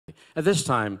At this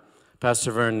time,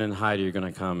 Pastor Vernon and Heidi are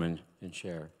going to come and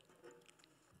share.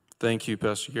 Thank you,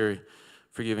 Pastor Gary,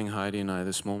 for giving Heidi and I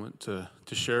this moment to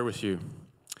share with you.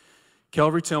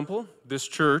 Calvary Temple, this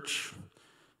church,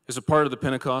 is a part of the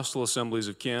Pentecostal Assemblies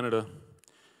of Canada,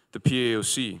 the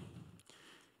PAOC.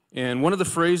 And one of the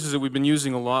phrases that we've been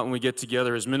using a lot when we get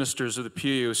together as ministers of the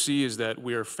PAOC is that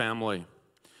we are family.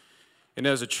 And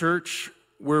as a church,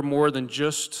 we're more than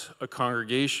just a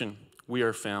congregation. We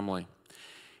are family.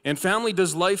 And family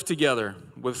does life together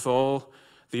with all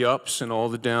the ups and all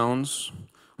the downs,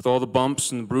 with all the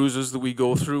bumps and bruises that we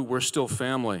go through. We're still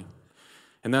family.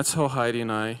 And that's how Heidi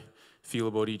and I feel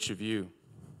about each of you.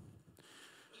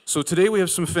 So today we have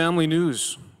some family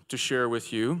news to share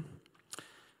with you.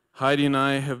 Heidi and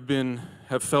I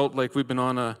have felt like we've been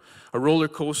on a roller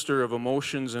coaster of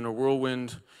emotions and a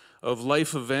whirlwind of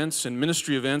life events and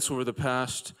ministry events over the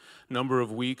past number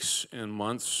of weeks and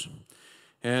months.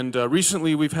 And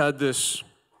recently we've had this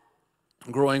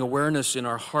growing awareness in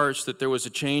our hearts that there was a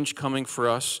change coming for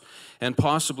us and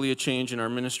possibly a change in our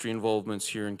ministry involvements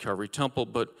here in Calvary Temple,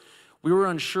 but we were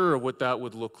unsure of what that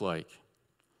would look like.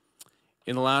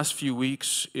 In the last few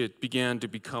weeks, it began to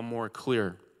become more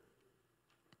clear.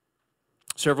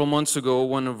 Several months ago,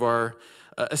 one of our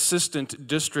assistant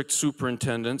district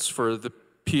superintendents for the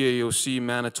PAOC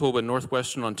Manitoba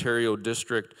Northwestern Ontario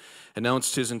District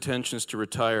announced his intentions to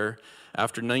retire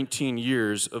after 19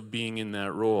 years of being in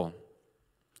that role.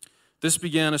 This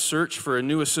began a search for a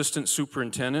new assistant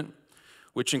superintendent,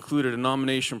 which included a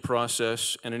nomination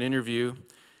process and an interview.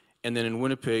 And then in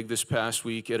Winnipeg this past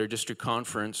week at our district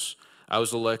conference, I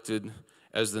was elected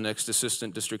as the next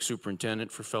assistant district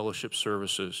superintendent for fellowship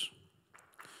services.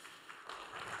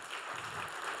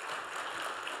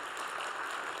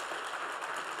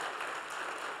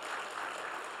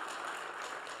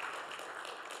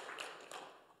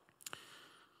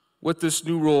 What this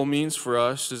new role means for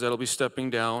us is that I'll be stepping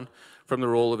down from the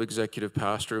role of executive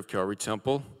pastor of Calvary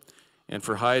Temple. And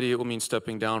for Heidi, it will mean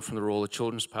stepping down from the role of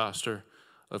children's pastor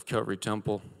of Calvary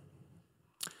Temple.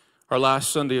 Our last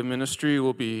Sunday of ministry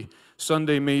will be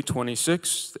Sunday, May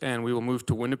 26th, and we will move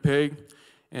to Winnipeg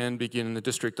and begin in the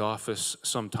district office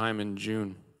sometime in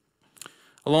June.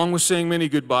 Along with saying many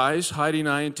goodbyes, Heidi and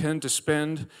I intend to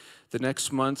spend the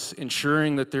next month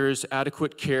ensuring that there is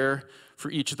adequate care for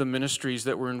each of the ministries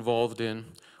that we're involved in,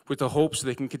 with the hopes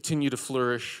they can continue to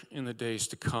flourish in the days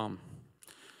to come.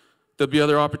 There'll be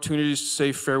other opportunities to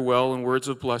say farewell and words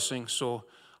of blessing, so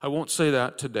I won't say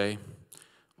that today.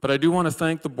 But I do want to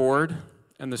thank the board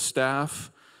and the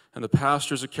staff and the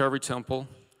pastors at Calvary Temple,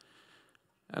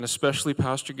 and especially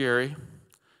Pastor Gary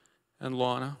and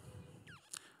Lana,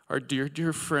 our dear,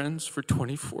 dear friends for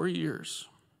 24 years.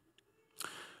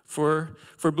 For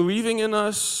believing in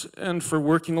us and for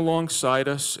working alongside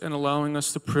us and allowing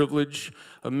us the privilege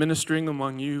of ministering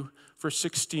among you for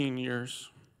 16 years.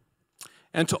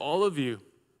 And to all of you,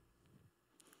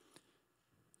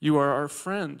 you are our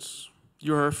friends,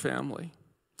 you are our family.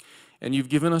 And you've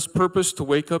given us purpose to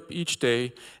wake up each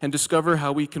day and discover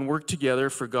how we can work together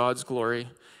for God's glory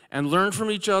and learn from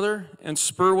each other and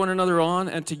spur one another on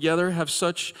and together have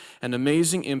such an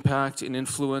amazing impact and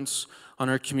influence on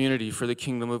our community for the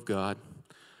kingdom of God.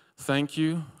 Thank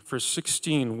you for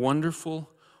 16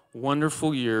 wonderful,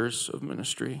 wonderful years of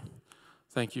ministry.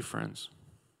 Thank you, friends.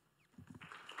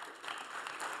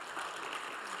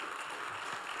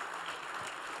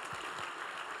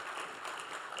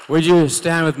 Would you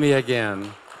stand with me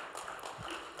again?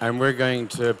 And we're going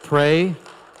to pray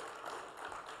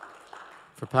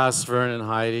for Pastor Vern and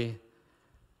Heidi.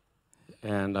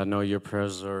 And I know your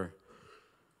prayers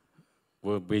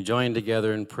will be joined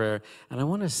together in prayer. And I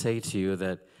want to say to you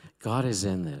that God is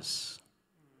in this.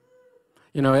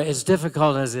 You know, as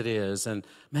difficult as it is, and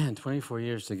man, 24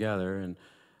 years together, and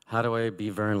how do I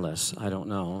be Vernless? I don't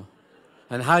know.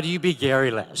 And how do you be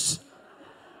Gary-less?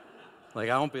 Like,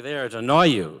 I won't be there to annoy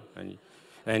you,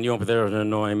 and you won't be there to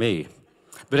annoy me.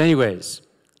 But anyways,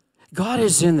 God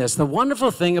is in this. The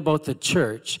wonderful thing about the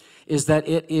church is that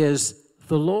it is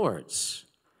the Lord's.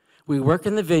 We work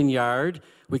in the vineyard,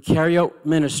 we carry out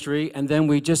ministry, and then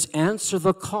we just answer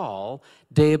the call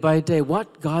day by day.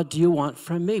 What, God, do you want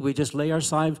from me? We just lay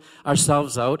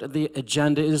ourselves out. The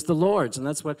agenda is the Lord's, and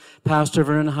that's what Pastor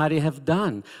Vern and Heidi have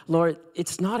done. Lord,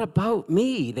 it's not about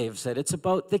me, they've said. It's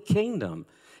about the kingdom.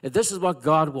 If this is what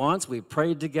God wants, we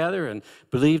prayed together and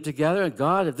believed together, and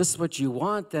God, if this is what you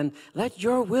want, then let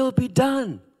your will be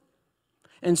done.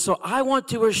 And so I want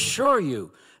to assure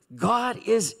you, God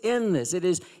is in this. It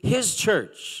is His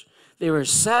church. There is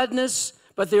sadness,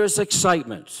 but there is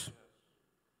excitement.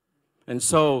 And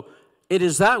so it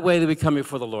is that way that we come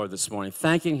before the Lord this morning,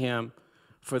 thanking Him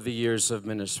for the years of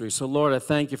ministry. So, Lord, I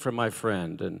thank you for my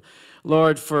friend. And,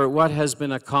 Lord, for what has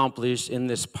been accomplished in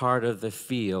this part of the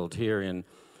field here in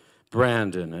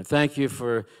Brandon. And thank you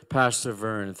for Pastor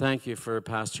Vern. Thank you for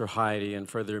Pastor Heidi and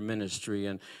for their ministry.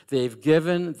 And they've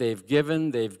given, they have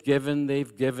given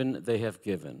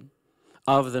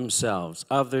of themselves,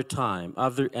 of their time,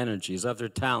 of their energies, of their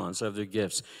talents, of their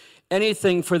gifts.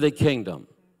 Anything for the kingdom.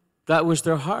 That was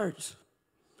their heart.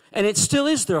 And it still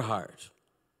is their heart.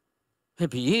 It'd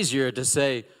be easier to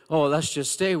say, oh, let's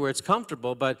just stay where it's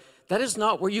comfortable, but that is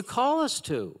not where you call us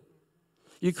to.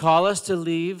 You call us to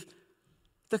leave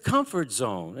the comfort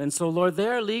zone. And so, Lord,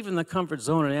 they're leaving the comfort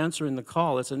zone and answering the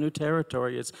call. It's a new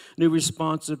territory. It's new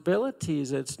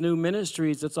responsibilities. It's new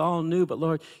ministries. It's all new. But,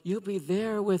 Lord, you'll be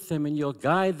there with them, and you'll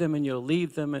guide them, and you'll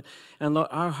lead them. And Lord,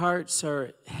 our hearts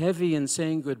are heavy in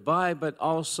saying goodbye, but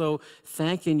also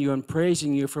thanking you and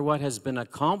praising you for what has been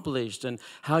accomplished and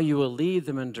how you will lead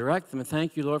them and direct them. And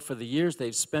thank you, Lord, for the years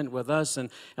they've spent with us. And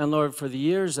Lord, for the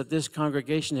years that this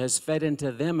congregation has fed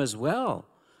into them as well.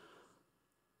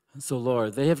 And so,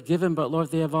 Lord, they have given, but,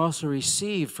 Lord, they have also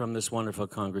received from this wonderful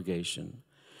congregation.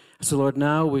 So, Lord,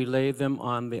 now we lay them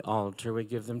on the altar. We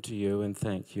give them to you and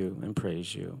thank you and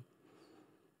praise you.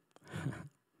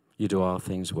 You do all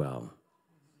things well.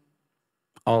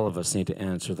 All of us need to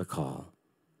answer the call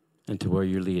into where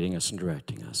you're leading us and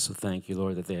directing us. So thank you,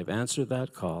 Lord, that they have answered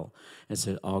that call and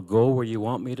said, I'll go where you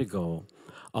want me to go.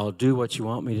 I'll do what you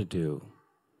want me to do.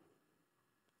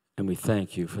 And we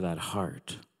thank you for that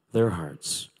heart, their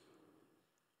hearts.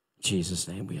 In Jesus'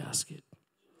 name we ask it.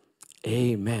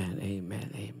 Amen,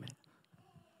 amen, amen.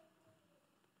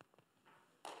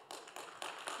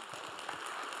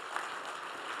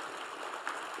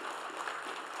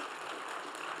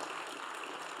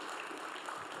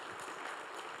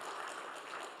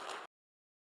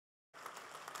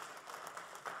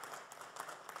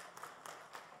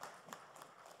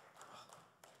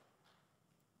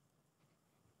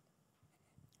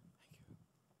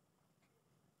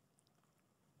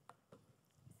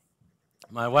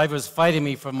 My wife was fighting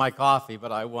me for my coffee,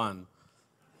 but I won.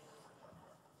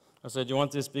 I said, you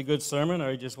want this to be a good sermon,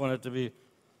 or you just want it to be,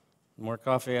 the more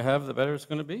coffee I have, the better it's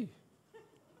going to be?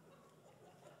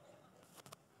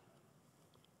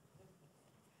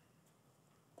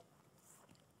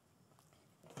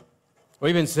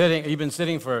 Well, you've been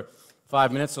sitting for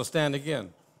 5 minutes, so stand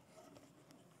again.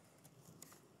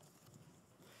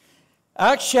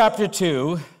 Acts chapter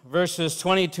 2, verses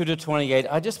 22 to 28.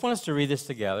 I just want us to read this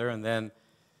together, and then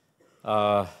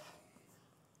I'll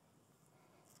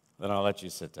let you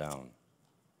sit down.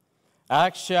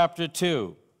 Acts chapter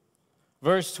 2,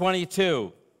 verse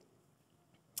 22.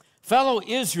 Fellow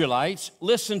Israelites,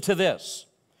 listen to this.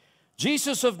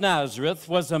 Jesus of Nazareth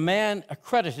was a man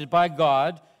accredited by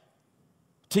God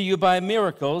to you by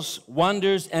miracles,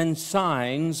 wonders, and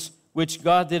signs which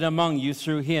God did among you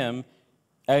through him,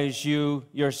 as you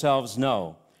yourselves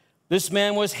know. This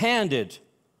man was handed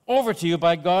over to you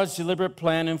by God's deliberate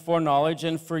plan and foreknowledge,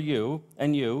 and for you,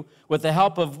 with the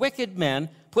help of wicked men,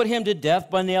 put him to death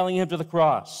by nailing him to the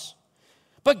cross.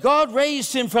 But God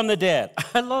raised him from the dead.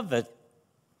 I love it.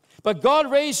 But God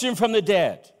raised him from the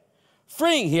dead,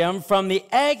 freeing him from the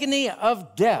agony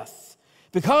of death,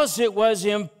 because it was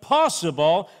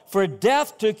impossible for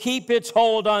death to keep its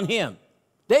hold on him.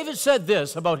 David said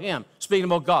this about him, speaking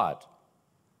about God.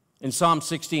 In Psalm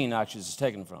 16, actually, this is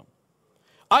taken from.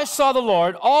 I saw the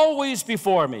Lord always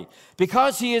before me.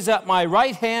 Because he is at my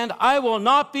right hand, I will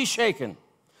not be shaken.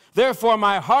 Therefore,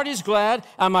 my heart is glad,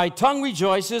 and my tongue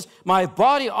rejoices. My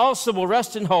body also will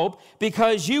rest in hope,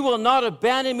 because you will not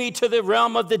abandon me to the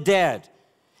realm of the dead,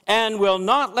 and will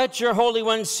not let your Holy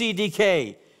One see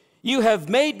decay. You have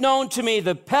made known to me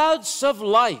the paths of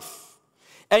life,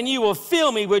 and you will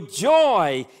fill me with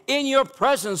joy in your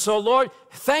presence. So, Lord,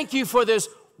 thank you for this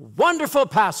wonderful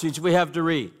passage we have to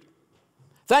read.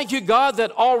 Thank you, God,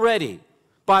 that already,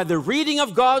 by the reading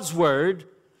of God's word,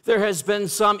 there has been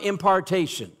some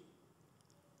impartation.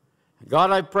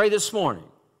 God, I pray this morning,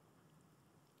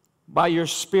 by your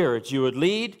Spirit, you would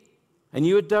lead and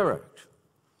you would direct,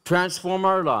 transform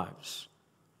our lives.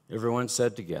 Everyone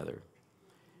said together,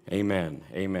 amen,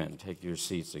 amen. Take your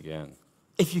seats again,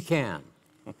 if you can.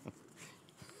 I'm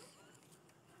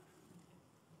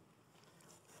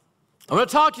going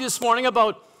to talk to you this morning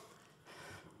about,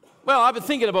 well, I've been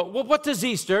thinking about, well, what does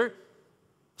Easter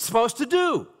supposed to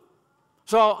do?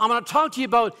 So I'm going to talk to you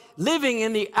about living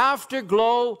in the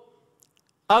afterglow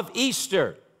of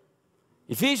Easter.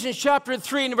 Ephesians chapter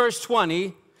 3 and verse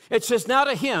 20, it says, now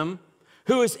to him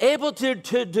who is able to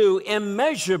do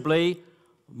immeasurably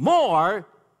more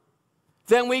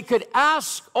than we could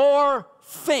ask or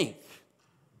think,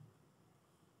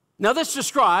 Now, this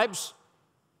describes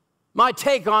my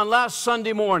take on last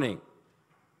Sunday morning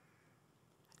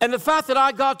and the fact that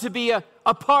I got to be a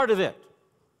part of it.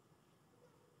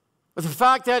 But the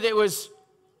fact that it was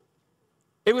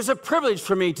a privilege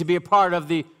for me to be a part of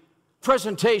the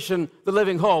presentation, The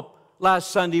Living Hope,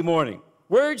 last Sunday morning.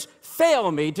 Words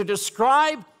fail me to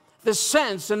describe the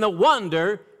sense and the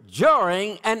wonder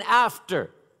during and after.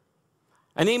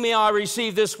 An email I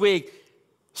received this week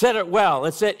said it well.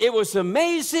 It said, it was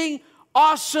amazing,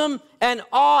 awesome, and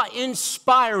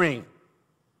awe-inspiring.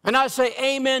 And I say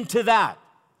amen to that.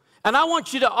 And I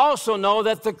want you to also know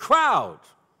that the crowd,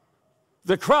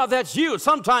 that's you.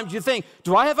 Sometimes you think,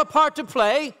 do I have a part to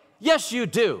play? Yes, you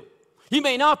do. You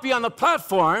may not be on the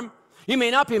platform. You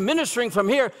may not be ministering from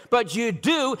here, but you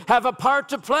do have a part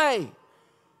to play.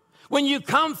 When you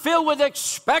come filled with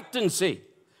expectancy,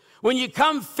 when you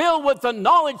come filled with the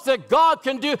knowledge that God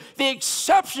can do the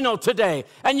exceptional today,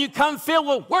 and you come filled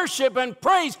with worship and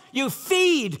praise, you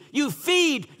feed,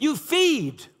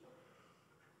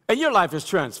 and your life is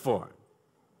transformed.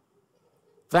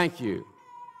 Thank you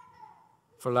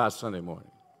for last Sunday morning.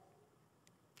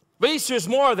 But Easter is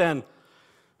more than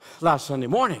last Sunday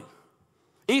morning.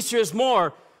 Easter is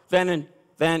more than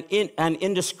an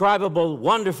indescribable,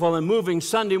 wonderful, and moving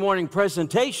Sunday morning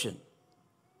presentation.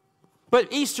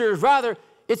 But Easter is rather,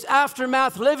 it's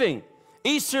aftermath living.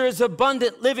 Easter is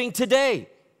abundant living today.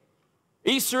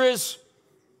 Easter is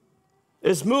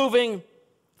moving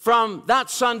from that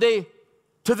Sunday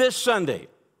to this Sunday,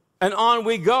 and on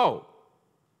we go.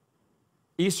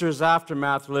 Easter is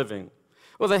aftermath living.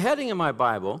 Well, the heading in my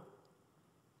Bible,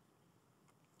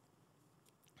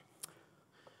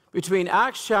 between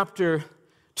Acts chapter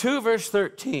 2, verse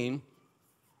 13,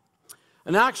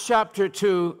 and Acts chapter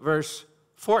 2, verse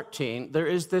 14, there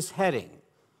is this heading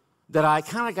that I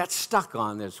kind of got stuck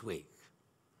on this week.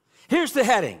 Here's the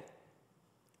heading.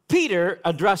 Peter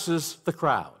addresses the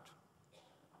crowd.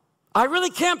 I really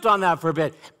camped on that for a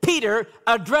bit. Peter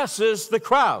addresses the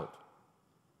crowd.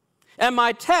 And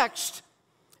my text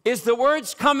is the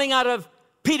words coming out of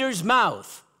Peter's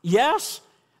mouth. Yes,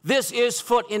 this is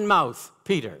foot in mouth,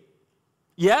 Peter.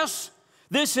 Yes,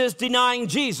 this is denying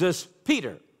Jesus,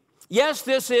 Peter. Yes,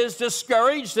 this is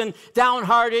discouraged and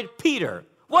downhearted Peter.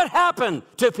 What happened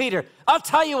to Peter? I'll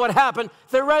tell you what happened.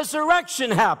 The resurrection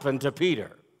happened to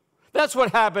Peter. That's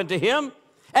what happened to him.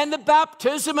 And the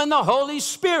baptism in the Holy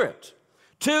Spirit.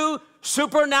 Two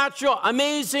supernatural,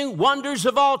 amazing wonders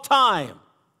of all time.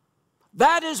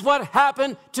 That is what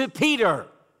happened to Peter.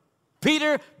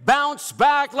 Peter bounced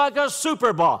back like a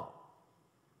super ball.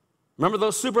 Remember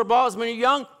those super balls when you're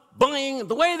young? Boing,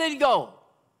 the way they'd go.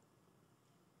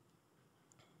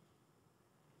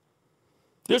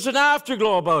 There's an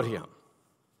afterglow about him.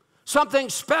 Something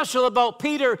special about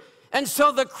Peter. And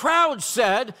so the crowd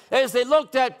said, as they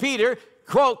looked at Peter,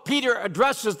 quote, Peter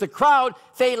addresses the crowd,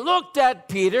 they looked at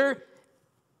Peter,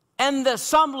 and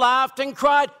some laughed and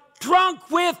cried, drunk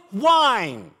with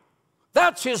wine.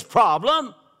 That's his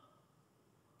problem.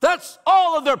 That's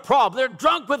all of their problem. They're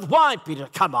drunk with wine. Peter,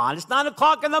 come on, it's 9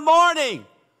 o'clock in the morning.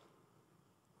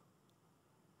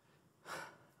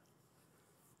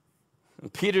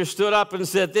 And Peter stood up and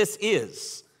said, this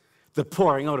is the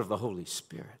pouring out of the Holy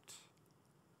Spirit.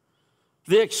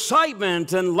 The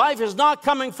excitement and life is not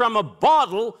coming from a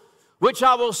bottle, which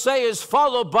I will say is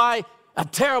followed by a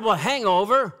terrible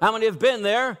hangover. How many have been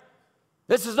there?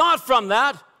 This is not from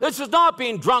that. This is not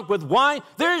being drunk with wine.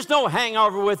 There is no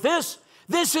hangover with this.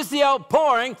 This is the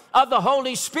outpouring of the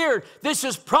Holy Spirit. This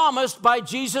is promised by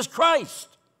Jesus Christ.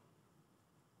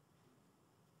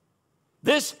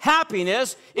 This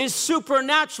happiness is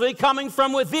supernaturally coming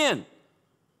from within.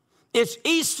 It's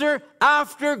Easter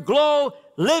afterglow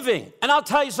living. And I'll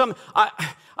tell you something.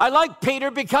 I like Peter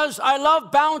because I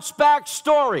love bounce back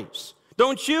stories.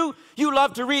 Don't you? You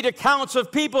love to read accounts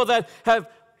of people that have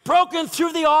broken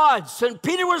through the odds, and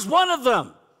Peter was one of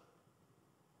them.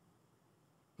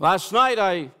 Last night,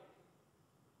 you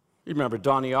remember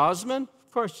Donny Osmond?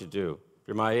 Of course you do. If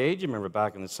you're my age, you remember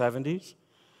back in the 70s.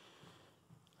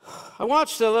 I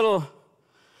watched a little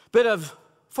bit of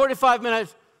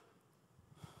 45-minute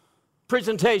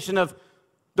presentation of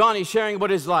Donny sharing about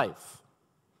his life.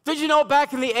 Did you know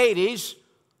back in the 80s,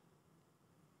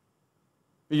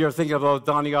 you're thinking about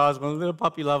Donny Osmond, little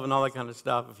puppy love and all that kind of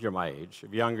stuff, if you're my age.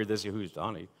 If you're younger, this is who's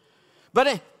Donny.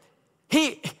 But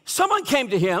someone came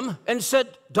to him and said,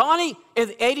 Donny, in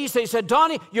the 80s, they said,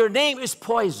 Donny, your name is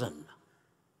poison.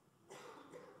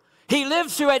 He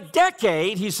lived through a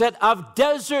decade, he said, of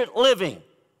desert living.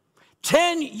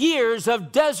 10 years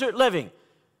of desert living.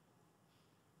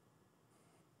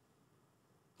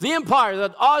 The empire,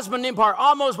 the Osmond Empire,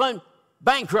 almost went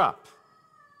bankrupt.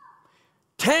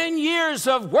 10 years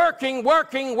of working,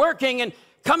 and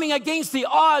coming against the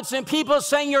odds, and people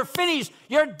saying, you're finished,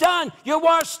 you're done, you're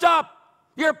washed up,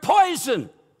 you're poisoned.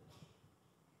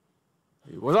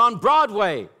 He was on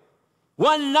Broadway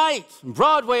one night,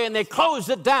 Broadway, and they closed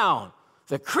it down.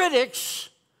 The critics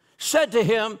said to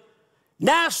him,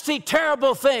 nasty,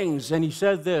 terrible things. And he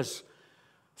said this,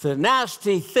 the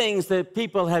nasty things that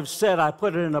people have said, I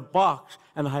put it in a box,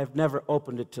 and I have never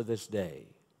opened it to this day.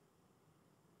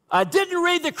 I didn't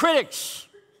read the critics,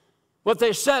 what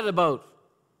they said about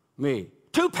me.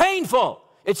 Too painful.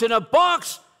 It's in a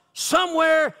box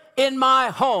somewhere in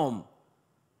my home.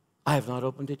 I have not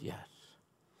opened it yet.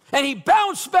 And he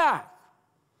bounced back.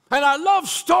 And I love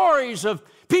stories of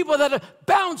people that have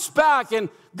bounced back and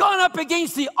gone up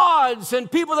against the odds,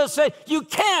 and people that say, you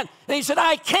can't. And he said,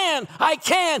 I can.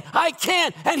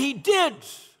 And he did.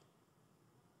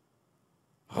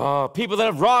 Oh, people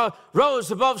that have rose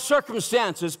above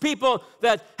circumstances. People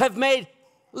that have made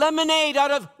lemonade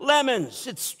out of lemons.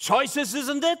 It's choices,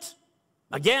 isn't it?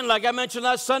 Again, like I mentioned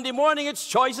last Sunday morning, it's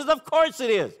choices. Of course it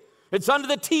is. It's under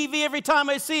the TV every time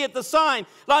I see it, the sign.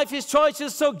 Life is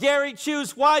choices, so Gary,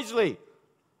 choose wisely.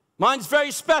 Mine's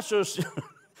very special.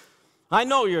 I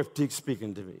know you're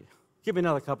speaking to me. Give me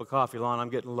another cup of coffee, Lon. I'm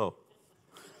getting low.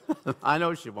 I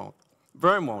know she won't.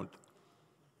 Vern won't.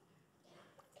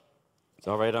 It's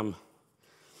all right.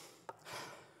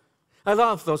 I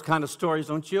love those kind of stories,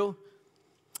 don't you?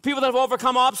 People that have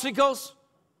overcome obstacles.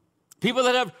 People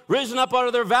that have risen up out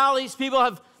of their valleys.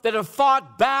 People that have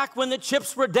fought back when the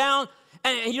chips were down.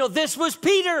 And, this was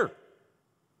Peter.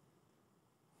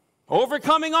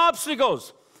 Overcoming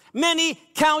obstacles. Many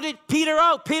counted Peter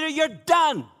out. Peter, you're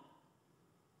done.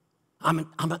 I'm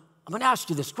going to ask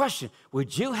you this question.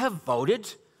 Would you have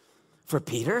voted for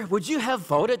Peter? Would you have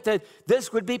voted that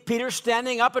this would be Peter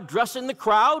standing up addressing the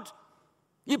crowd?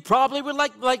 You probably would,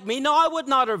 like me. No, I would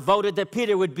not have voted that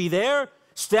Peter would be there,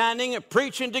 standing and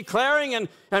preaching, declaring,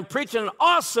 and preaching an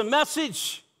awesome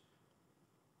message.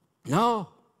 No.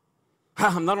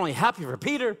 I'm not only happy for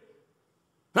Peter,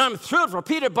 I'm thrilled for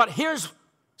Peter, but here's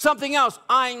something else.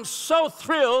 I'm so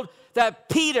thrilled that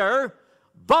Peter,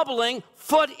 bubbling,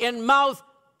 foot in mouth,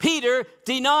 Peter,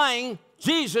 denying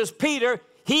Jesus, Peter,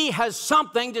 he has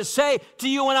something to say to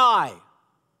you and I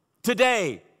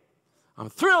today. I'm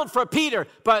thrilled for Peter,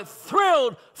 but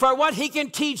thrilled for what he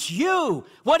can teach you,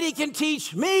 what he can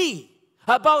teach me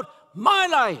about my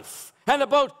life, and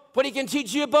about what he can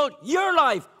teach you about your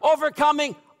life,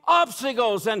 overcoming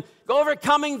obstacles and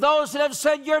overcoming those that have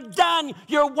said, you're done,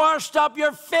 you're washed up,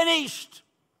 you're finished.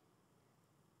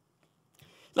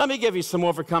 Let me give you some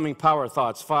overcoming power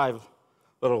thoughts, 5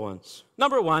 little ones.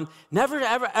 Number 1, never,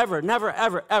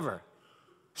 ever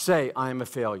say, I'm a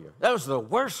failure. That was the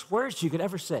worst words you could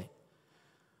ever say.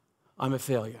 I'm a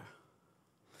failure.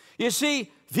 You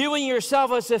see, viewing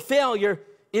yourself as a failure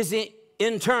is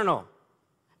internal,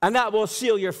 and that will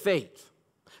seal your fate.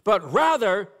 But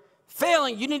rather,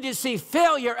 failing, you need to see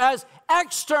failure as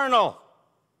external.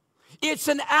 It's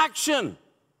an action.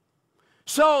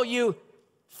 So you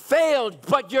failed,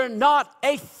 but you're not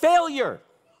a failure.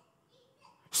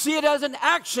 See it as an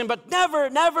action, but never,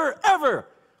 ever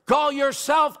call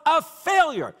yourself a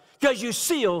failure, because you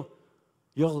seal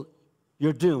your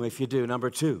doom if you do. Number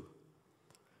 2,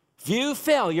 view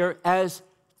failure as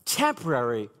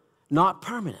temporary, not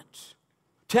permanent.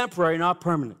 Temporary, not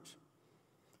permanent.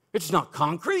 It's not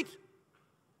concrete.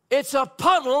 It's a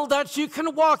puddle that you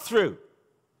can walk through.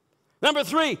 Number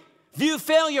 3, view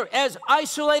failure as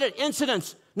isolated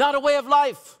incidents, not a way of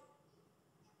life.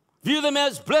 View them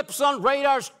as blips on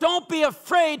radars. Don't be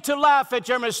afraid to laugh at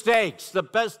your mistakes. The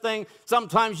best thing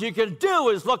sometimes you can do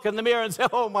is look in the mirror and say,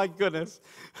 oh my goodness,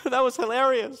 that was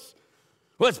hilarious.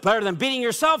 Well, it's better than beating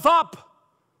yourself up.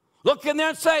 Look in there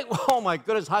and say, oh my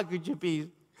goodness, how could you be?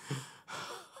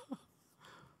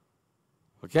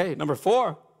 Okay, number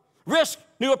 4, risk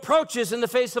new approaches in the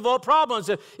face of old problems.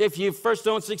 If you first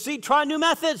don't succeed, try new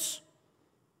methods.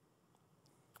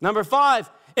 Number 5,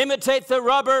 imitate the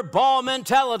rubber ball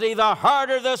mentality. The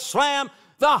harder the slam,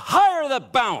 the higher the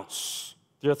bounce.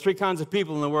 There are 3 kinds of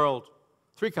people in the world.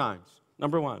 3 kinds.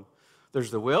 Number 1, there's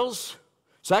the wills.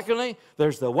 Secondly,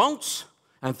 there's the won'ts.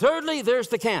 And thirdly, there's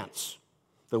the can'ts.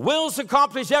 The wills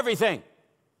accomplish everything.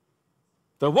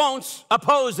 The won'ts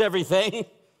oppose everything.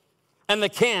 And the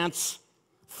can'ts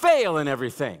fail in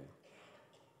everything.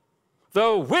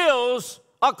 The wills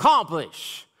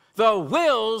accomplish. The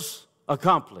wills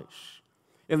accomplish.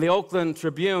 In the Oakland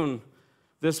Tribune,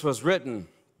 this was written: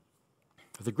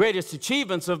 the greatest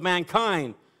achievements of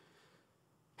mankind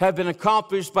have been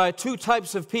accomplished by 2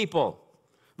 types of people: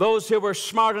 those who were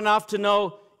smart enough to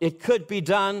know it could be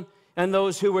done, and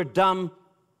those who were dumb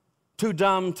too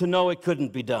dumb to know it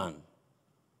couldn't be done.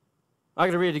 I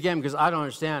got to read it again because I don't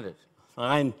understand it.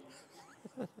 I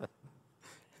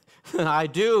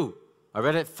do. I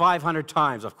read it 500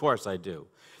 times. Of course I do.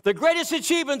 The greatest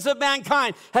achievements of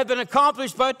mankind have been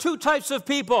accomplished by two types of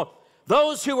people.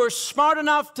 Those who were smart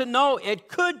enough to know it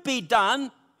could be done.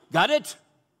 Got it?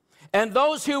 And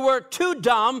those who were too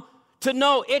dumb to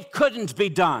know it couldn't be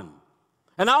done.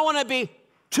 And I want to be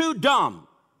too dumb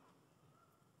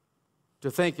to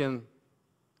thinking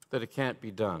that it can't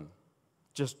be done.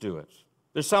 Just do it.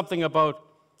 There's something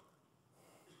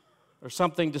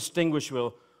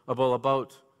distinguishable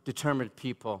about determined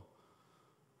people.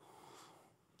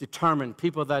 Determined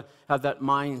people that have that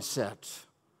mindset.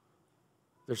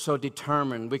 They're so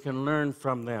determined. We can learn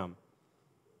from them.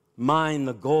 Mine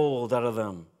the gold out of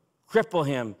them. Cripple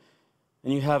him.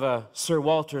 And you have a Sir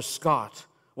Walter Scott,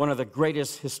 one of the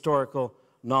greatest historical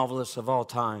novelists of all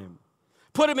time.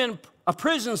 Put him in a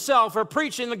prison cell for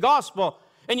preaching the gospel,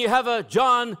 and you have a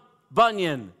John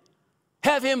Bunyan.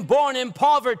 Have him born in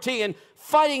poverty and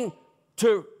fighting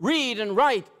to read and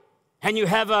write, and you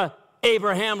have a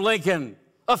Abraham Lincoln.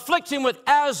 Afflict him with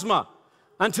asthma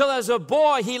until as a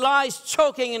boy he lies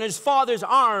choking in his father's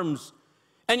arms,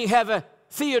 and you have a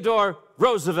Theodore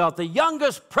Roosevelt, the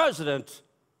youngest president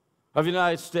of the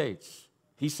United States.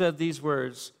 He said these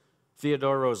words,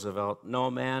 Theodore Roosevelt, "No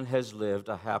man has lived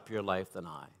a happier life than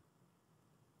I."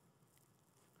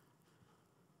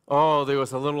 Oh, there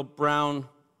was a little brown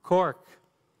cork,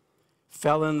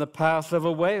 fell in the path of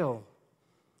a whale,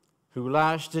 who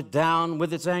lashed it down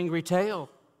with its angry tail.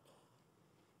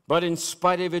 But in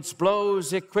spite of its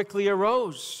blows, it quickly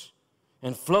arose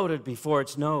and floated before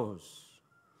its nose.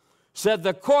 Said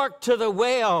the cork to the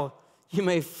whale, "You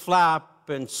may flap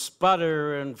and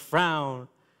sputter and frown,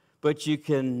 but you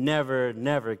can never,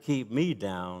 never keep me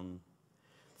down.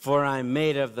 For I'm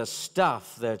made of the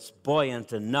stuff that's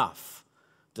buoyant enough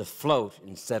to float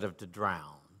instead of to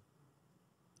drown."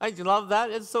 I love that.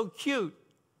 It's so cute.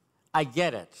 I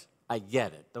get it. I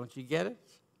get it. Don't you get it?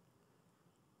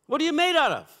 What are you made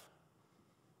out of?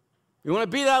 You want to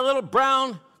be that little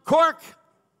brown cork?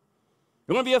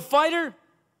 You want to be a fighter?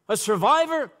 A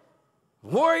survivor?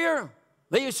 Warrior?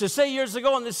 They used to say years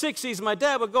ago in the 60s, my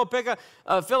dad would go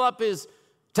fill up his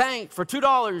tank for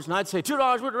 $2, and I'd say,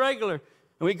 $2 with regular.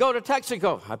 And we'd go to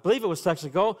Texaco. I believe it was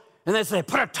Texaco. And they'd say,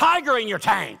 "Put a tiger in your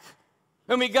tank."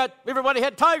 And everybody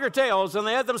had tiger tails, and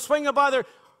they had them swinging by their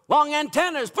long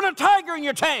antennas. "Put a tiger in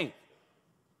your tank."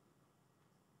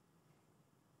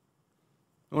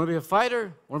 You want to be a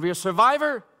fighter? Want to be a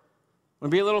survivor? Want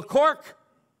to be a little cork?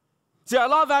 See, I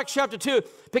love Acts chapter 2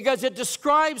 because it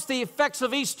describes the effects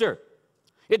of Easter.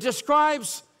 It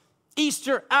describes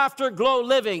Easter afterglow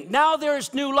living. Now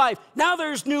there's new life. Now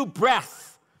there's new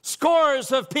breath.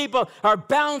 Scores of people are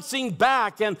bouncing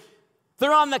back, and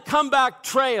they're on the comeback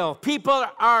trail. People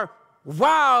are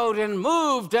wowed and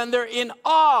moved, and they're in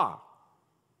awe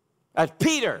at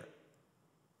Peter.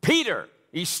 Peter,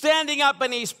 he's standing up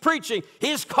and he's preaching.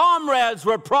 His comrades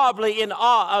were probably in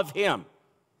awe of him.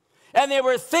 And they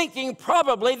were thinking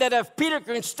probably that if Peter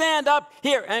can stand up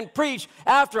here and preach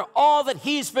after all that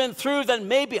he's been through, then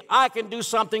maybe I can do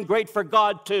something great for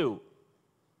God too.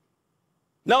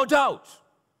 No doubt.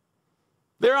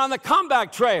 They're on the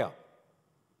comeback trail.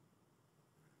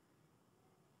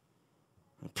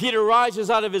 Peter rises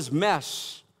out of his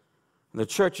mess, and the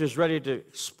church is ready to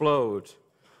explode.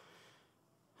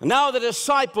 And now the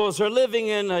disciples are living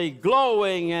in a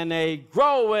glowing and a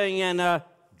growing and a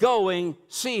going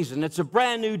season. It's a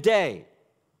brand new day.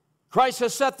 Christ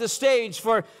has set the stage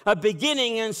for a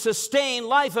beginning and sustained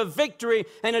life of victory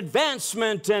and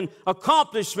advancement and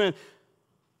accomplishment.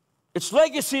 It's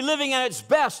legacy living at its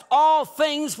best. All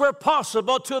things were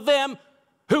possible to them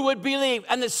who would believe.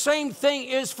 And the same thing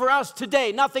is for us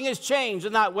today. Nothing has changed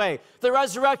in that way. The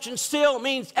resurrection still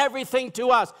means everything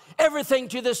to us, everything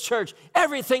to this church,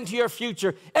 everything to your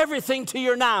future, everything to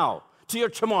your now, to your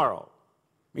tomorrow.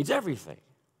 It means everything.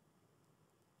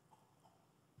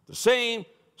 The same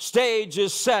stage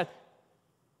is set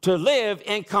to live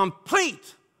in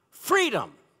complete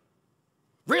freedom.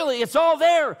 Really, it's all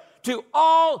there to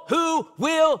all who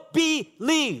will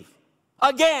believe.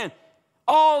 Again,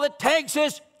 all it takes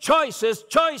is choices,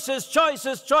 choices,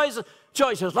 choices, choices,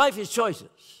 choices. Life is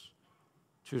choices.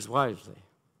 Choose wisely.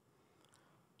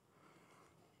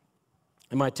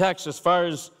 In my text, as far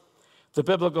as the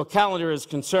biblical calendar is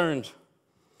concerned,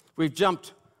 we've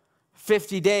jumped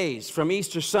 50 days from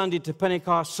Easter Sunday to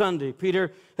Pentecost Sunday.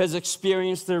 Peter has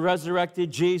experienced the resurrected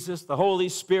Jesus. The Holy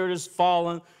Spirit has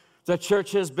fallen. The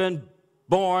church has been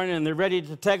born, and they're ready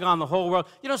to take on the whole world.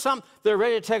 You know something? They're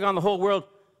ready to take on the whole world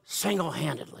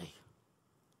single-handedly.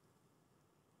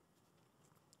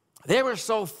 They were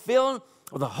so filled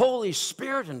with the Holy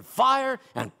Spirit and fire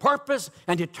and purpose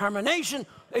and determination.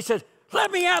 They said,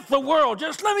 let me at the world.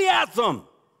 Just let me at them.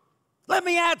 Let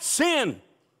me at sin.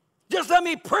 Just let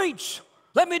me preach.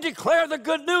 Let me declare the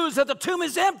good news that the tomb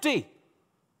is empty.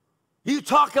 You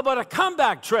talk about a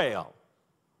comeback trail.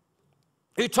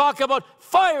 You talk about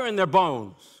fire in their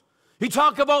bones. You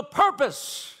talk about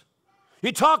purpose.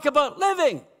 You talk about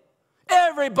living.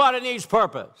 Everybody needs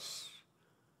purpose.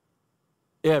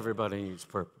 Everybody needs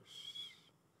purpose.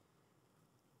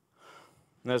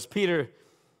 And as Peter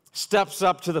steps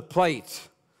up to the plate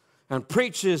and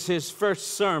preaches his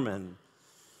first sermon,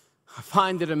 I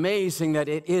find it amazing that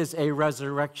it is a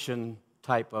resurrection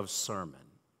type of sermon.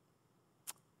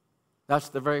 That's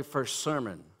the very first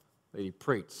sermon that he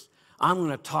preached. I'm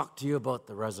going to talk to you about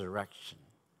the resurrection,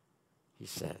 he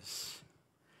says.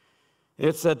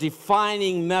 It's a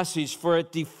defining message, for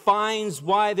it defines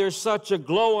why there's such a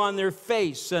glow on their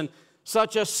face and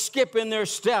such a skip in their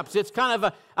steps. It's kind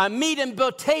of a meat and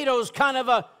potatoes kind of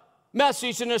a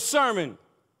message in a sermon.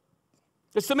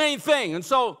 It's the main thing. And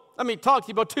so let me talk to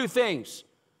you about two things.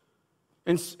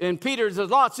 In Peter's, there's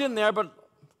lots in there, but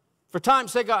for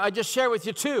time's sake, I just share with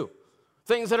you two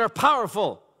things that are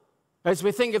powerful as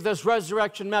we think of this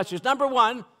resurrection message. Number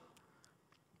one,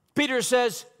 Peter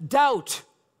says, doubt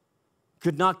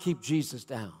could not keep Jesus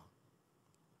down.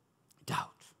 Doubt.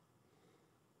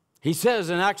 He says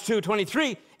in Acts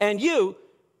 2:23, and you,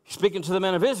 speaking to the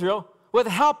men of Israel, with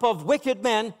the help of wicked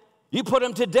men, you put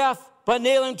him to death by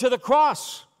nailing him to the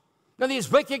cross. Now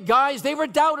these wicked guys, they were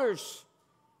doubters.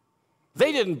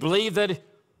 They didn't believe that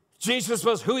Jesus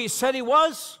was who he said he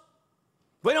was.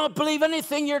 We don't believe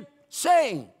anything you're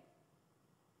saying.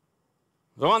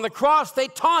 Though on the cross, they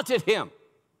taunted him.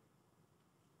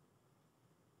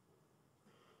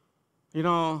 You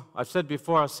know, I've said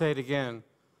before, I'll say it again.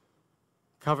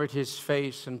 Covered his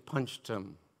face and punched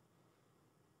him.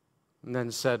 And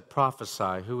then said,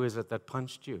 prophesy, who is it that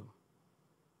punched you?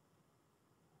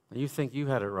 You think you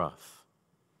had it rough.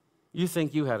 You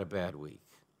think you had a bad week.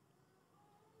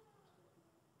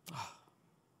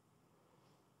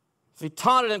 They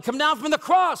taunted him, come down from the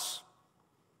cross.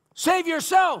 Save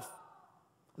yourself.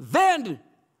 Then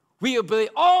we will believe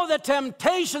all the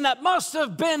temptation that must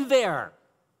have been there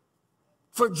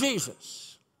for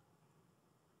Jesus.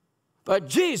 But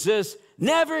Jesus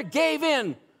never gave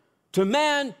in to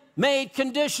man-made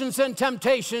conditions and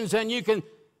temptations, and you can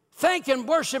thank and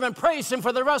worship and praise him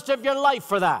for the rest of your life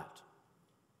for that.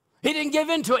 He didn't give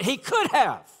in to it. He could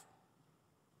have.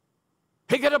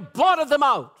 He could have blotted them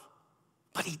out,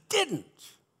 but he didn't.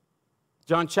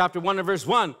 John chapter 1 and verse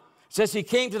 1 says he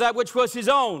came to that which was his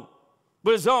own,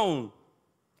 but his own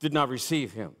did not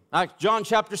receive him. John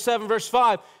chapter 7 verse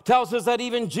 5 tells us that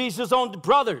even Jesus' own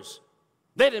brothers,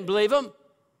 they didn't believe him.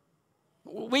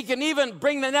 We can even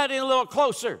bring the net in a little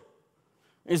closer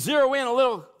and zero in a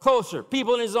little closer.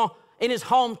 People in his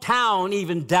hometown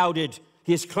even doubted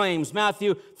his claims.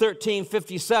 Matthew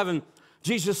 13:57,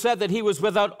 Jesus said that he was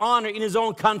without honor in his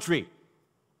own country.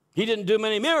 He didn't do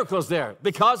many miracles there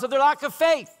because of their lack of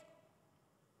faith.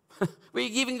 We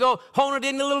even go hone it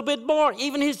in a little bit more.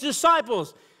 Even his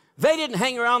disciples, they didn't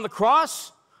hang around the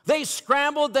cross. They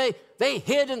scrambled, they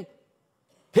hid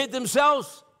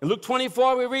themselves. In Luke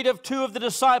 24, we read of two of the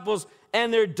disciples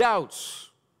and their doubts.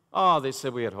 Oh, they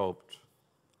said we had hoped.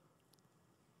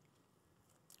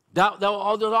 Doubt, there's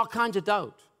all kinds of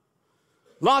doubt.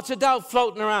 Lots of doubt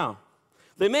floating around.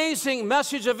 The amazing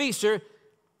message of Easter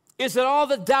is that all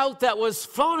the doubt that was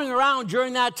floating around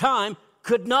during that time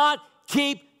could not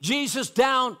keep Jesus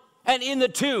down and in the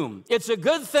tomb. It's a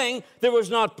good thing there was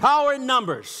not power in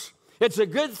numbers. It's a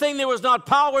good thing there was not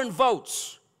power in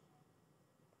votes.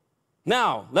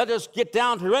 Now, let us get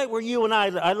down to right where you and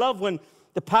I love when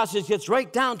the passage gets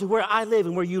right down to where I live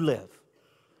and where you live.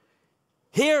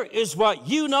 Here is what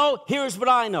you know. Here's what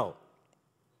I know.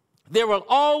 There will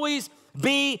always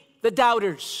be the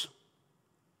doubters.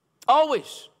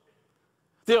 Always.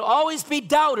 There'll always be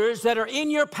doubters that are in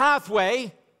your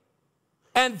pathway,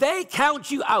 and they count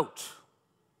you out.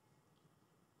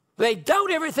 They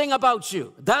doubt everything about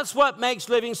you. That's what makes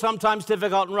living sometimes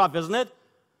difficult and rough, isn't it?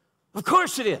 Of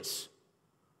course it is.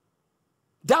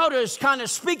 Doubters kind of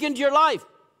speak into your life.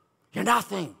 You're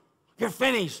nothing. You're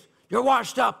finished. You're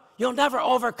washed up. You'll never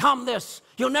overcome this.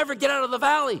 You'll never get out of the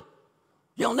valley.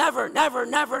 You'll never,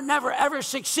 ever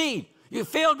succeed. You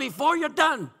failed before, you're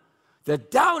done. The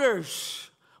doubters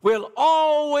will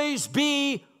always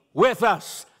be with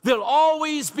us. They'll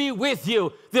always be with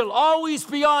you. They'll always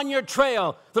be on your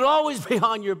trail. They'll always be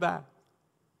on your back.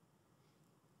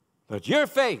 But your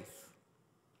faith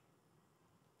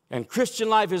And Christian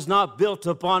life is not built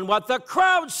upon what the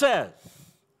crowd says,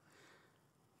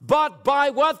 but by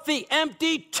what the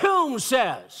empty tomb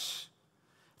says.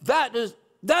 That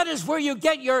is where you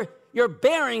get your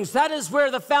bearings. That is where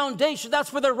the foundation,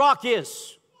 that's where the rock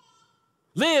is.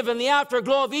 Live in the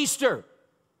afterglow of Easter.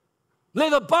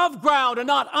 Live above ground and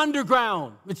not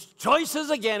underground. It's choices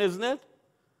again, isn't it?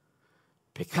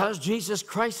 Because Jesus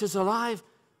Christ is alive,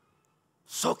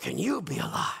 so can you be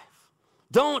alive.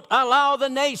 Don't allow the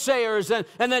naysayers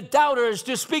and the doubters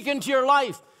to speak into your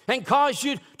life and cause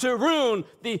you to ruin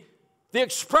the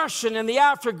expression and the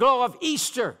afterglow of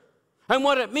Easter and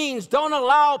what it means. Don't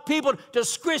allow people to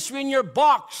squish you in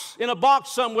a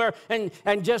box somewhere and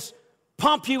just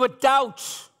pump you with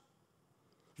doubt.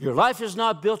 Your life is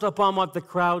not built upon what the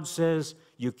crowd says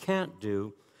you can't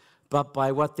do, but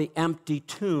by what the empty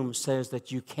tomb says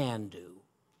that you can do.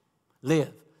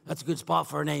 Live. That's a good spot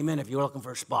for an amen if you're looking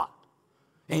for a spot.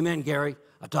 Amen, Gary.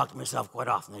 I talk to myself quite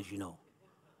often, as you know.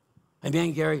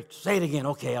 Amen, Gary. Say it again.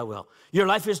 Okay, I will. Your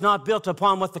life is not built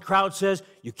upon what the crowd says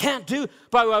you can't do,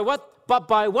 but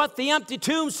by what the empty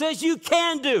tomb says you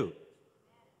can do.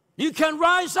 You can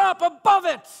rise up above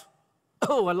it.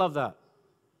 Oh, I love that.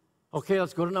 Okay,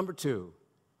 let's go to number 2.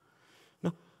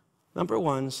 Number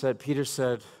 1 said, Peter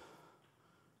said,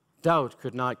 doubt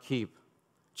could not keep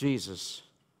Jesus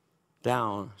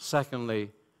down.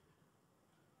 Secondly,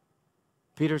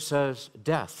 Peter says,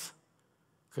 death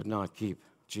could not keep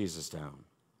Jesus down.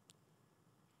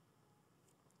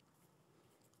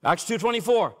 Acts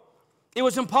 2:24, it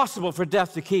was impossible for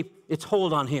death to keep its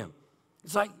hold on him.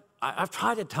 It's like, I've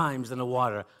tried at times in the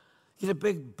water. Get a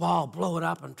big ball, blow it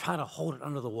up, and try to hold it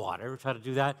under the water. Ever try to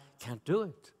do that? Can't do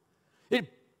it.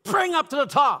 It bring up to the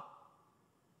top.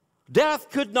 Death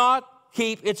could not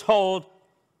keep its hold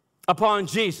upon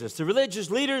Jesus. The religious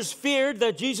leaders feared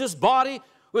that Jesus' body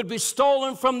would be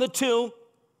stolen from the tomb.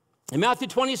 In Matthew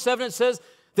 27, it says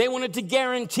they wanted to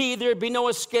guarantee there would be no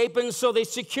escape, and so they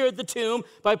secured the tomb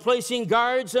by placing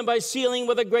guards and by sealing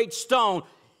with a great stone.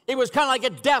 It was kind of like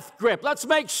a death grip. Let's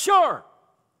make sure.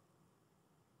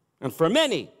 And for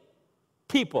many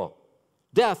people,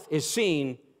 death is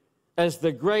seen as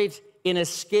the great,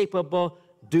 inescapable,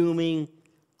 dooming,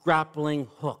 grappling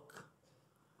hook.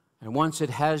 And once it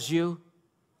has you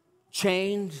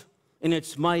chained in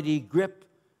its mighty grip,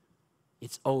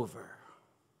 it's over.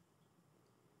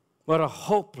 What a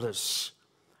hopeless,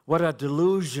 what a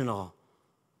delusional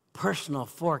personal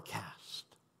forecast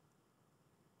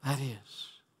that is.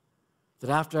 That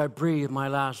after I breathe my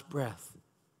last breath,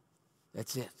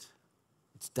 that's it.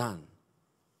 It's done.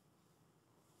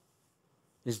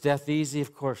 Is death easy?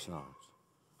 Of course not.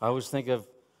 I always think of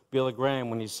Billy Graham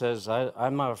when he says,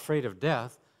 I'm not afraid of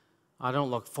death. I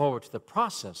don't look forward to the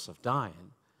process of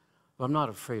dying, but I'm not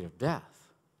afraid of death.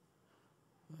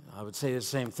 I would say the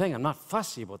same thing. I'm not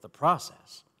fussy about the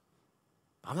process.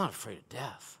 I'm not afraid of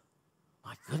death.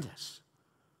 My goodness.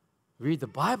 Read the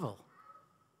Bible.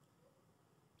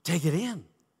 Take it in.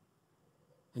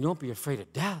 And you won't be afraid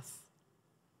of death.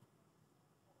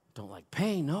 Don't like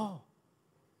pain, no.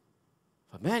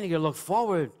 But man, you got to look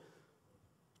forward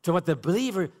to what the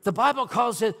Bible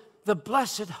calls it the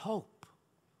blessed hope.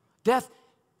 Death,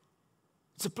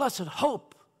 it's a blessed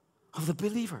hope of the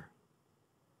believer.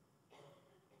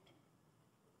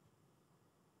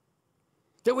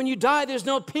 That when you die, there's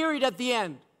no period at the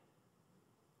end.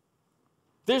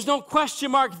 There's no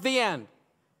question mark at the end.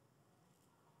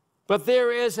 But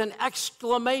there is an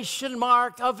exclamation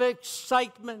mark of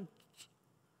excitement.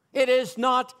 It is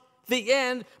not the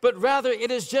end, but rather it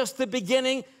is just the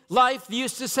beginning. Life, they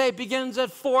used to say, begins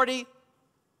at 40.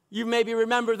 You maybe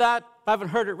remember that. I haven't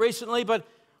heard it recently, but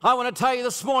I want to tell you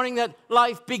this morning that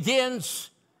life begins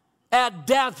at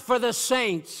death for the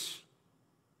saints.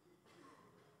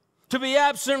 To be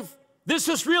absent, this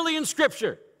is really in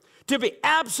Scripture. To be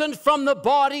absent from the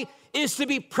body is to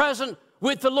be present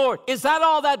with the Lord. Is that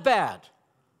all that bad?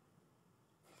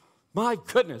 My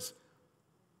goodness.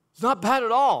 It's not bad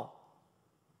at all.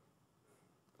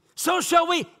 So shall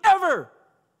we ever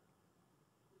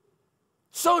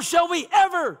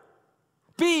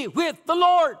be with the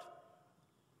Lord.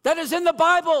 That is in the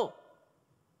Bible.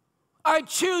 I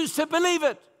choose to believe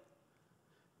it.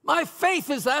 My faith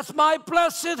is that's my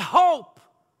blessed hope.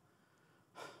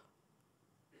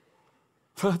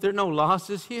 But there are no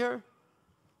losses here.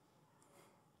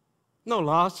 No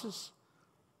losses.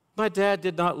 My dad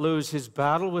did not lose his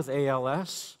battle with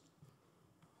ALS.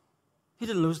 He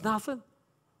didn't lose nothing.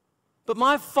 But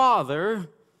my father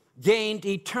gained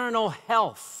eternal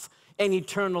health and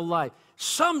eternal life.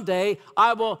 Someday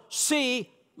I will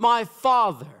see my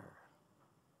father.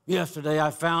 Yesterday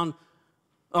I found,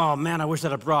 oh man, I wish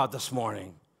I'd have brought this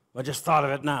morning. I just thought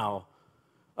of it now.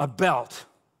 A belt.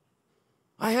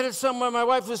 I had it somewhere. My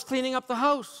wife was cleaning up the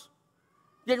house,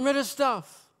 getting rid of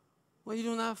stuff. What are you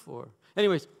doing that for?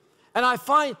 Anyways, and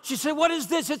she said, what is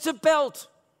this? It's a belt.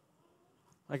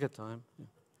 I got time. Yeah.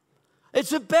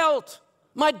 It's a belt.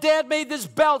 My dad made this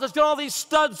belt. It's got all these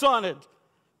studs on it.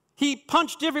 He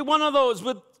punched every one of those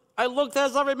with, I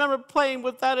remember playing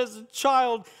with that as a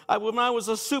child. When I was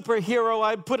a superhero,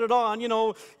 I put it on,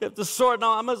 the sword.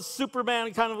 Now I'm a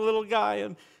Superman kind of little guy.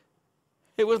 And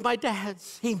it was my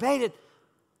dad's. He made it.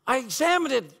 I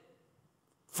examined it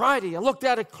Friday. I looked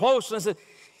at it close and I said,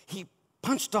 he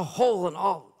punched a hole in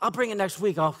all. I'll bring it next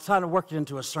week. I'll try to work it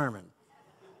into a sermon.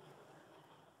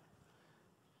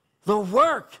 The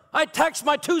work. I text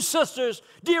my two sisters,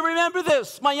 do you remember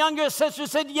this? My youngest sister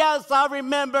said, yes, I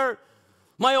remember.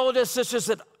 My oldest sister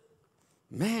said,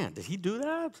 man, did he do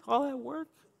that? All that work?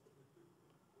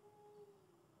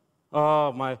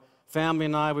 Oh, my family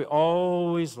and I, we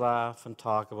always laugh and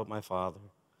talk about my father.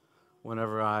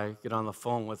 Whenever I get on the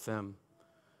phone with him,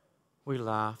 we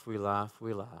laugh, we laugh,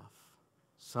 we laugh.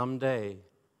 Someday,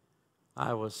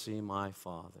 I will see my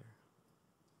father.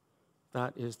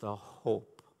 That is the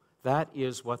hope. That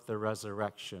is what the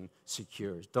resurrection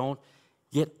secures. Don't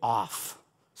get off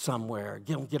somewhere.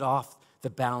 Don't get off the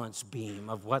balance beam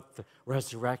of what the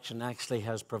resurrection actually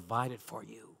has provided for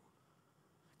you.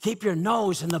 Keep your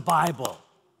nose in the Bible.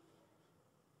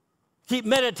 Keep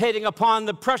meditating upon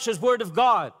the precious Word of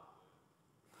God.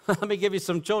 Let me give you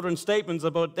some children's statements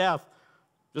about death,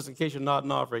 just in case you're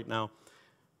nodding off right now.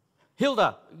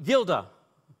 Gilda,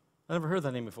 I never heard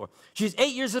that name before. She's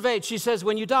 8 years of age. She says,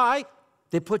 when you die,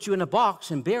 they put you in a box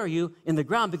and bury you in the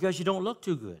ground because you don't look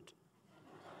too good.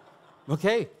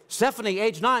 Okay. Stephanie,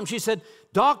 age 9, she said,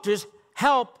 doctors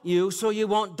help you so you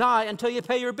won't die until you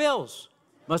pay your bills.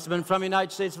 Must have been from the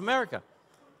United States of America.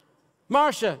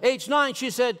 Marcia, age 9, she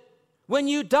said, when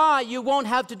you die, you won't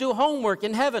have to do homework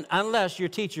in heaven unless your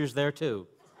teacher's there too.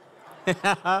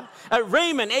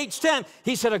 Raymond, age 10,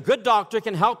 he said, a good doctor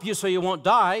can help you so you won't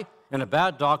die, and a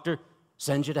bad doctor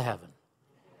sends you to heaven.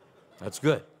 That's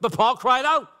good. But Paul cried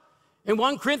out in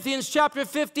 1 Corinthians chapter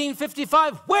 15,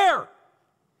 55, where,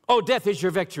 oh, death is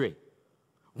your victory?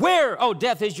 Where, oh,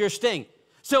 death is your sting?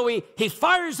 So he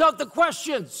fires out the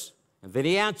questions, and then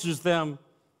he answers them.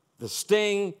 The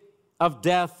sting of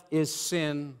death is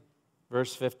sin.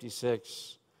 Verse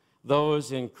 56,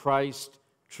 those in Christ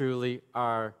truly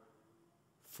are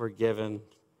forgiven.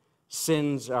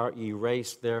 Sins are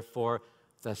erased, therefore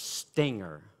the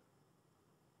stinger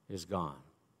is gone.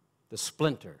 The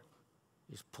splinter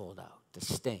is pulled out, the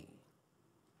sting.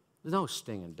 There's no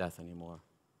sting in death anymore.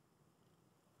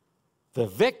 The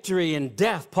victory in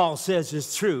death, Paul says,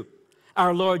 is through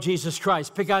our Lord Jesus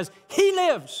Christ because he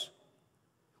lives.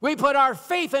 We put our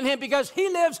faith in him because he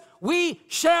lives. We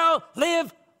shall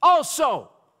live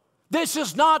also. This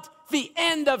is not the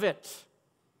end of it.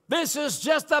 This is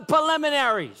just the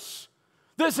preliminaries.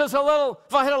 This is a little,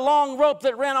 if I had a long rope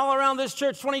that ran all around this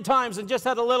church 20 times and just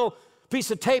had a little piece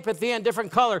of tape at the end,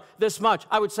 different color, this much,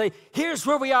 I would say, here's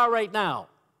where we are right now.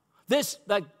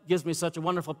 That gives me such a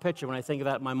wonderful picture when I think of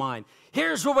that in my mind.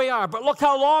 Here's where we are, but look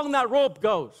how long that rope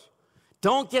goes.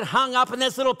 Don't get hung up in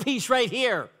this little piece right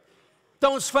here.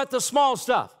 Don't sweat the small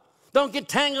stuff. Don't get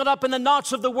tangled up in the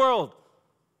knots of the world.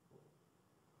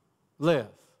 Live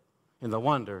in the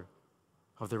wonder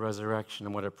of the resurrection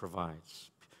and what it provides.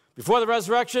 Before the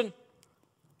resurrection,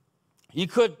 they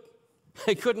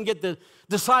couldn't get the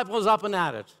disciples up and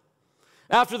at it.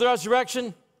 After the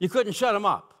resurrection, you couldn't shut them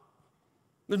up.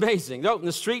 Amazing. They're out in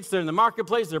the streets, they're in the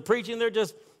marketplace, they're preaching, they're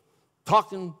just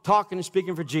talking and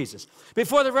speaking for Jesus.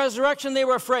 Before the resurrection, they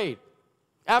were afraid.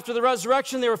 After the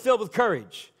resurrection, they were filled with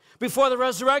courage. Before the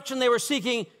resurrection, they were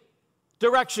seeking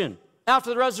direction.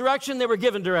 After the resurrection, they were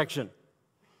given direction.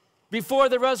 Before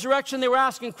the resurrection, they were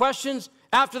asking questions.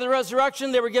 After the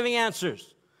resurrection, they were giving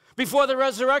answers. Before the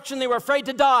resurrection, they were afraid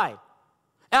to die.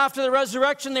 After the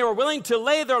resurrection, they were willing to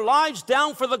lay their lives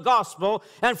down for the gospel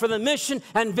and for the mission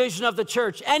and vision of the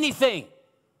church. Anything.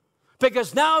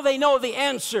 Because now they know the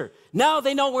answer. Now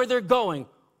they know where they're going.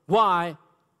 Why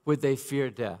would they fear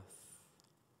death?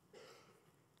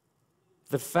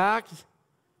 The fact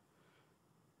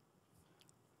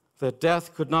that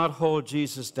death could not hold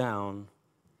Jesus down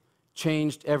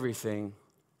changed everything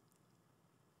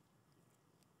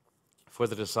for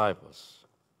the disciples.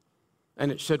 And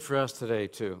it should for us today,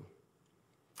 too.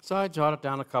 So I jotted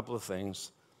down a couple of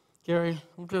things. Gary,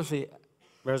 what does the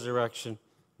resurrection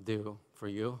do for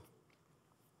you?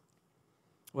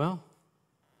 Well,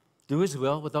 do his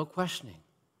will without questioning.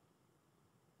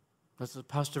 That's what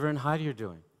Pastor Vern and Heidi are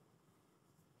doing.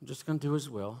 I'm just going to do his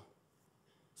will.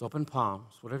 It's open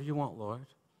palms, whatever you want, Lord.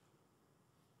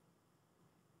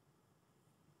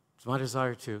 It's my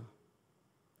desire too.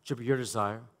 It should be your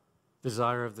desire, the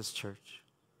desire of this church.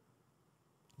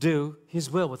 Do His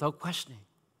will without questioning.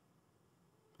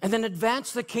 And then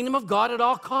advance the kingdom of God at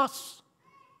all costs.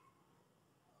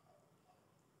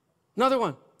 Another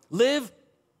one, live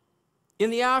in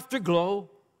the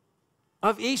afterglow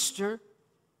of Easter.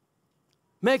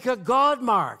 Make a God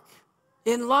mark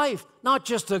in life, not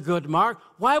just a good mark.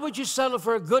 Why would you settle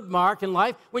for a good mark in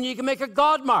life when you can make a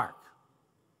God mark?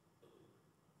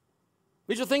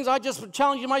 These are things I just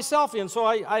challenge myself in, so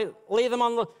I lay them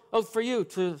out for you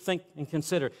to think and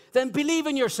consider. Then believe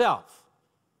in yourself.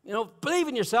 Believe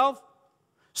in yourself.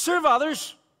 Serve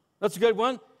others. That's a good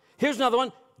one. Here's another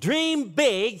one. Dream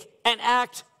big and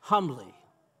act humbly.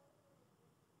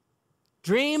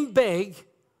 Dream big,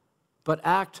 but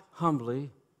act humbly.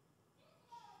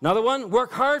 Another one,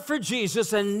 work hard for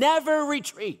Jesus and never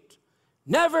retreat.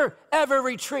 Never, ever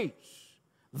retreat.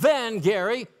 Then,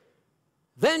 Gary,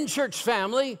 then church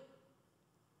family,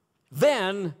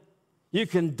 then you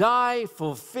can die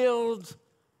fulfilled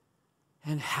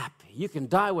and happy. You can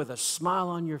die with a smile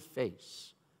on your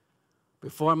face.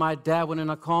 Before my dad went in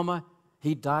a coma,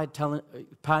 he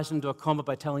passed into a coma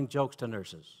by telling jokes to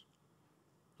nurses.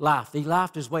 He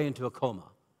laughed his way into a coma.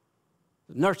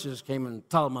 The nurses came and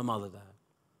told my mother that.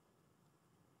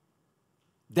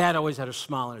 Dad always had a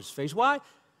smile on his face. Why?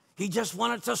 He just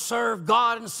wanted to serve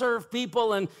God and serve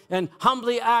people and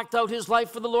humbly act out his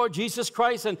life for the Lord Jesus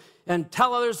Christ and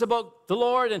tell others about the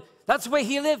Lord. And that's the way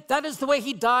he lived. That is the way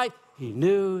he died. He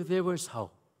knew there was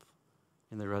hope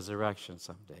in the resurrection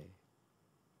someday.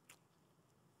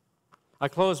 I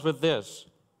close with this.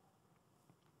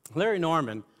 Larry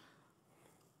Norman,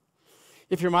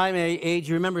 if you're my age,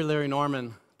 you remember Larry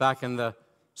Norman back in the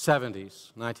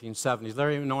 70s, 1970s.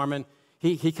 Larry Norman,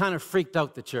 he kind of freaked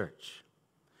out the church.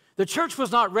 The church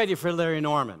was not ready for Larry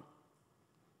Norman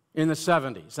in the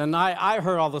 70s. And I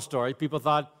heard all the stories. People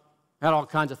had all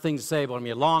kinds of things to say about him. He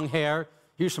had long hair.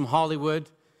 He was from Hollywood.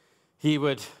 He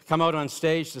would come out on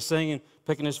stage to sing and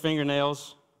picking his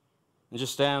fingernails and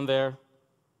just stand there.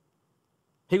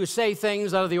 He would say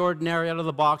things out of the ordinary, out of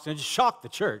the box, and it just shocked the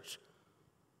church.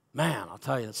 Man, I'll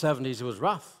tell you, in the 70s it was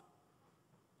rough.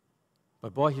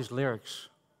 But boy, his lyrics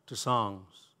to songs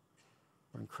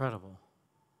were incredible.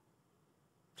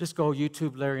 Just go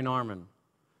YouTube Larry Norman,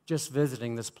 just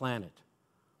visiting this planet.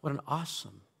 What an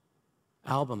awesome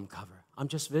album cover. I'm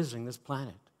just visiting this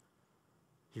planet.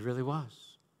 He really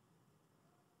was.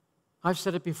 I've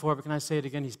said it before, but can I say it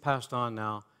again? He's passed on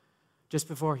now. Just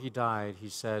before he died, he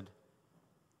said,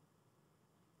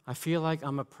 I feel like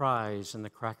I'm a prize in the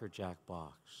Cracker Jack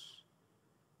box.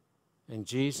 And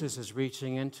Jesus is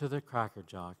reaching into the Cracker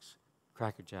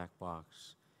Jack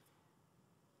box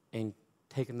and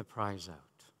taking the prize out.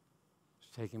 He's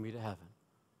taking me to heaven.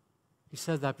 He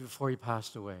said that before he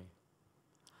passed away.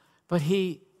 But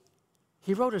he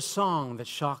wrote a song that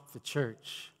shocked the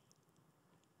church.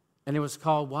 And it was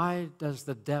called, Why Does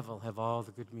the Devil Have All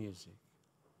the Good Music?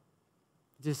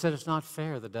 He said it's not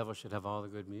fair the devil should have all the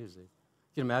good music.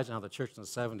 You can imagine how the church in the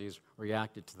 70s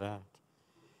reacted to that.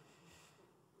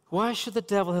 Why should the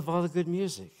devil have all the good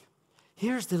music?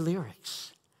 Here's the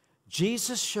lyrics.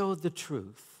 Jesus showed the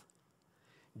truth.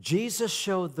 Jesus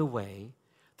showed the way.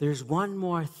 There's one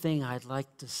more thing I'd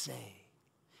like to say.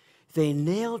 They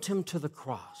nailed him to the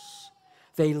cross.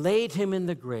 They laid him in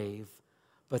the grave,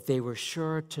 but they were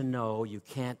sure to know you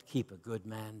can't keep a good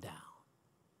man down.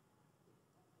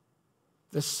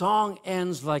 The song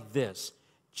ends like this.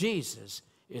 Jesus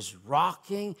is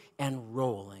rocking and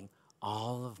rolling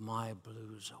all of my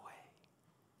blues away.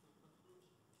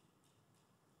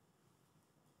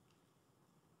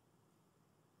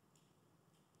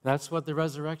 That's what the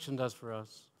resurrection does for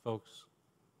us, folks.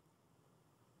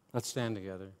 Let's stand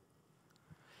together.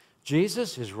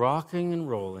 Jesus is rocking and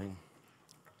rolling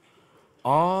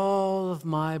all of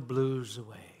my blues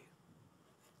away.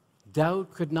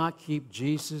 Doubt could not keep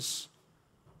Jesus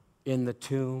in the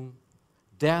tomb.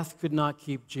 Death could not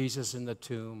keep Jesus in the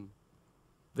tomb.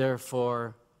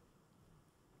 Therefore,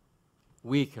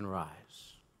 we can rise.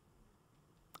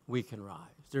 We can rise.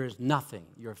 There is nothing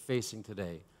you're facing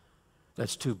today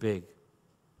that's too big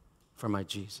for my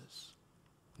Jesus.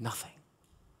 Nothing.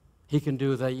 He can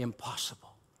do the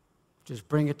impossible. Just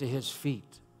bring it to his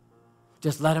feet.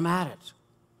 Just let him at it.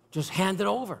 Just hand it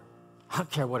over. I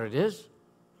don't care what it is.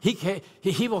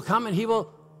 He will come and he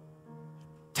will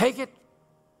take it.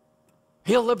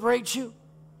 He'll liberate you.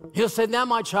 He'll say, now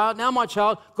my child,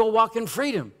 go walk in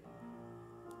freedom.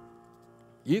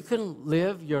 You can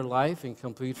live your life in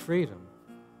complete freedom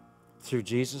through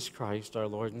Jesus Christ, our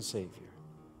Lord and Savior.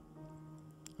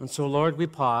 And so, Lord, we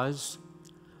pause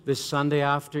this Sunday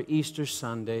after Easter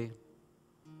Sunday,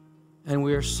 and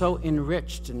we are so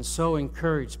enriched and so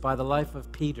encouraged by the life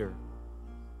of Peter.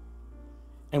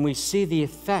 And we see the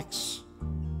effects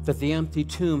that the empty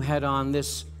tomb had on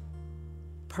this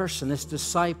person, this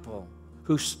disciple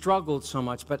who struggled so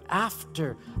much. But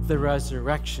after the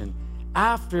resurrection,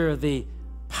 after the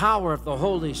power of the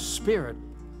Holy Spirit,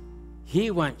 he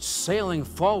went sailing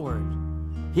forward.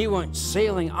 He went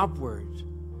sailing upward.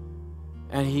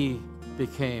 And he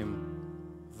became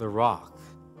the rock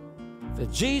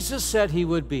that Jesus said he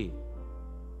would be.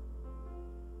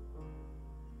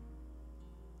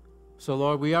 So,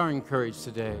 Lord, we are encouraged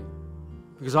today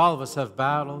because all of us have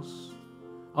battles.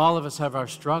 All of us have our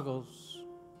struggles.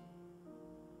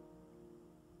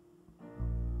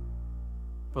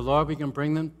 But, Lord, we can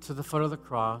bring them to the foot of the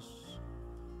cross,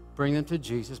 bring them to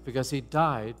Jesus because he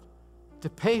died to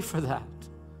pay for that.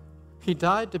 He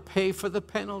died to pay for the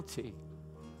penalty.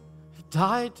 He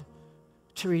died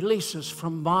to release us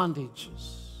from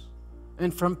bondages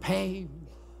and from pain.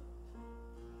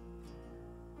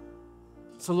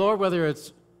 So, Lord, whether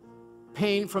it's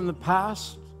pain from the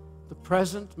past, the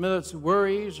present, whether it's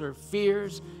worries or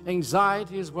fears,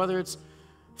 anxieties, whether it's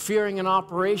fearing an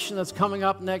operation that's coming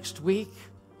up next week,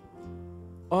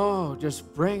 oh,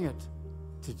 just bring it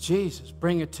to Jesus.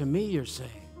 Bring it to me, you're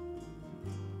saying.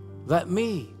 Let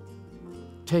me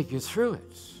take you through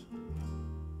it.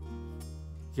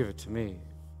 Give it to me.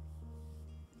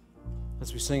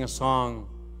 As we sing a song,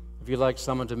 if you'd like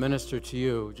someone to minister to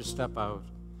you, just step out,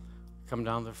 come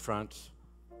down the front,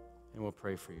 and we'll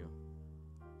pray for you.